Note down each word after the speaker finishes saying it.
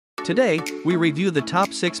Today, we review the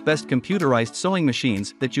top 6 best computerized sewing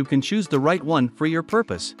machines that you can choose the right one for your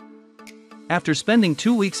purpose. After spending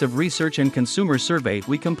 2 weeks of research and consumer survey,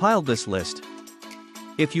 we compiled this list.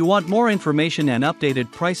 If you want more information and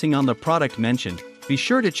updated pricing on the product mentioned, be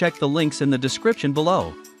sure to check the links in the description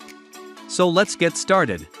below. So let's get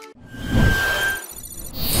started.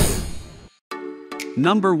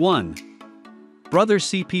 Number 1. Brother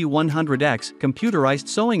CP100X Computerized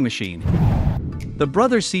Sewing Machine. The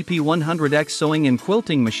Brother CP100X Sewing and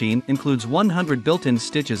Quilting Machine includes 100 built-in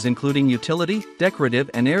stitches including utility, decorative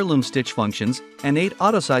and heirloom stitch functions, and 8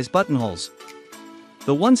 auto-size buttonholes.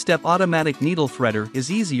 The one-step automatic needle threader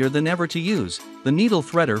is easier than ever to use. The needle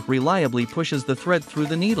threader reliably pushes the thread through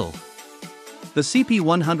the needle. The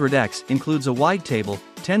CP100X includes a wide table,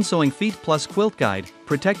 10 sewing feet plus quilt guide,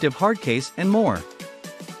 protective hard case and more.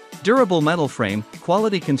 Durable metal frame,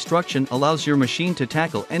 quality construction allows your machine to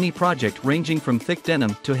tackle any project ranging from thick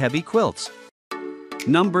denim to heavy quilts.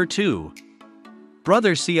 Number 2.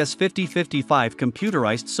 Brother CS5055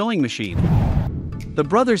 Computerized Sewing Machine. The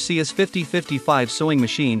Brother CS5055 sewing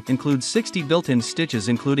machine includes 60 built-in stitches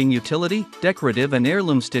including utility, decorative and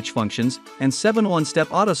heirloom stitch functions, and 7 one-step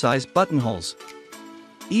auto-size buttonholes.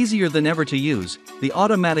 Easier than ever to use, the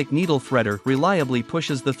automatic needle threader reliably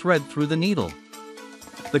pushes the thread through the needle.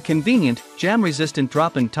 The convenient, jam-resistant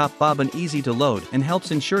drop-in top bobbin easy to load and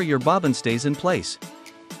helps ensure your bobbin stays in place.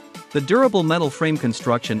 The durable metal frame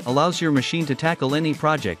construction allows your machine to tackle any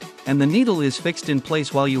project, and the needle is fixed in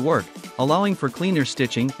place while you work, allowing for cleaner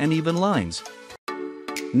stitching and even lines.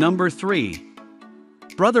 Number 3.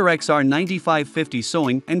 Brother XR9550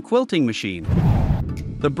 Sewing and Quilting Machine.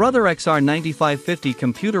 The Brother XR9550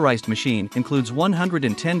 computerized machine includes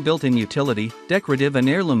 110 built-in utility, decorative and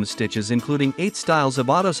heirloom stitches including 8 styles of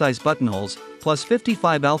auto-size buttonholes, plus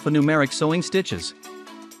 55 alphanumeric sewing stitches.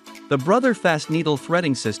 The Brother Fast Needle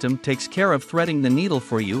Threading System takes care of threading the needle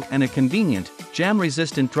for you and a convenient,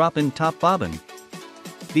 jam-resistant drop-in top bobbin.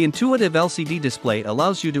 The intuitive LCD display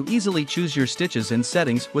allows you to easily choose your stitches and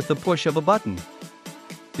settings with the push of a button.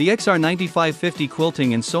 The XR9550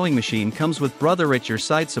 quilting and sewing machine comes with Brother at your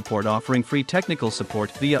side support, offering free technical support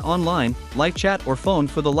via online, live chat or phone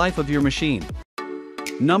for the life of your machine.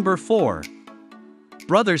 Number 4.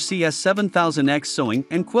 Brother CS7000X Sewing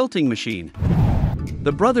and Quilting Machine.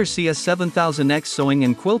 The Brother CS7000X Sewing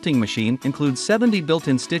and Quilting Machine includes 70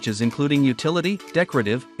 built-in stitches including utility,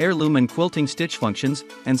 decorative, heirloom and quilting stitch functions,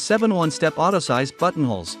 and 7 one-step auto-size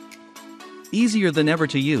buttonholes. Easier than ever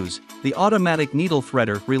to use, the automatic needle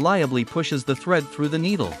threader reliably pushes the thread through the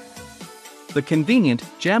needle. The convenient,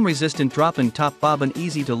 jam-resistant drop-in top bobbin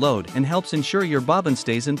easy to load and helps ensure your bobbin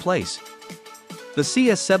stays in place. The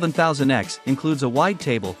CS7000X includes a wide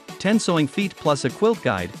table, 10 sewing feet plus a quilt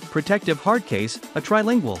guide, protective hard case, a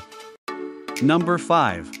trilingual. Number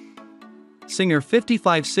 5. Singer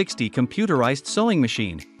 5560 Computerized Sewing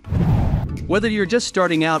Machine. Whether you're just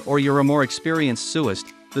starting out or you're a more experienced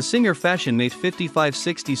sewist, the Singer Fashion-made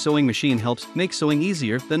 5560 sewing machine helps make sewing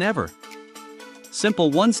easier than ever. Simple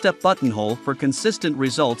one-step buttonhole for consistent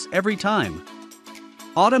results every time.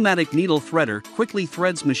 Automatic needle threader quickly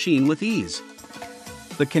threads machine with ease.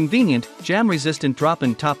 The convenient, jam-resistant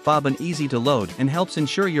drop-in top bobbin easy to load and helps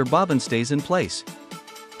ensure your bobbin stays in place.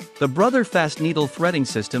 The Brother Fast Needle Threading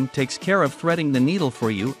System takes care of threading the needle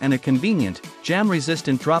for you and a convenient,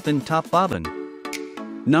 jam-resistant drop-in top bobbin.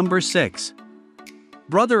 Number 6.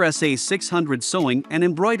 Brother SA600 Sewing and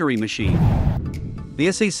Embroidery Machine. The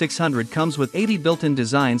SA600 comes with 80 built-in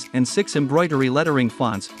designs and 6 embroidery lettering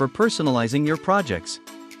fonts for personalizing your projects.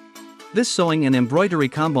 This sewing and embroidery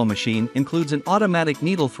combo machine includes an automatic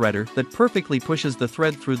needle threader that perfectly pushes the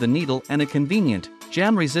thread through the needle and a convenient,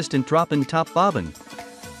 jam-resistant drop-in top bobbin.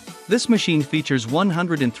 This machine features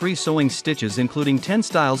 103 sewing stitches including 10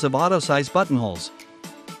 styles of auto-size buttonholes.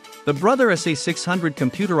 The Brother SA600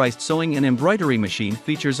 computerized sewing and embroidery machine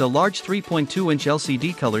features a large 3.2-inch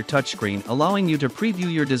LCD color touchscreen allowing you to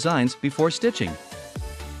preview your designs before stitching.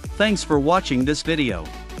 Thanks for watching this video.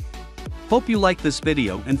 Hope you liked this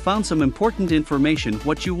video and found some important information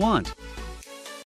what you want.